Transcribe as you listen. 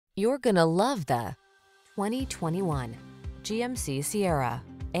You're gonna love the 2021 GMC Sierra.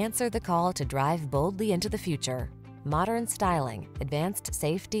 Answer the call to drive boldly into the future. Modern styling, advanced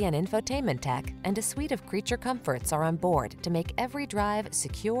safety and infotainment tech, and a suite of creature comforts are on board to make every drive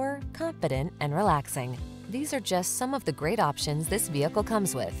secure, confident, and relaxing. These are just some of the great options this vehicle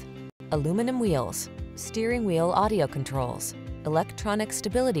comes with: aluminum wheels, steering wheel audio controls, electronic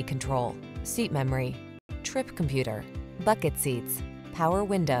stability control, seat memory, trip computer, bucket seats, power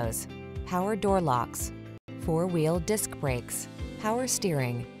windows, power door locks, four-wheel disc brakes, power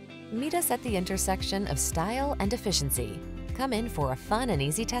steering. Meet us at the intersection of style and efficiency. Come in for a fun and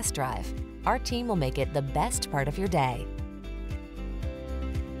easy test drive. Our team will make it the best part of your day.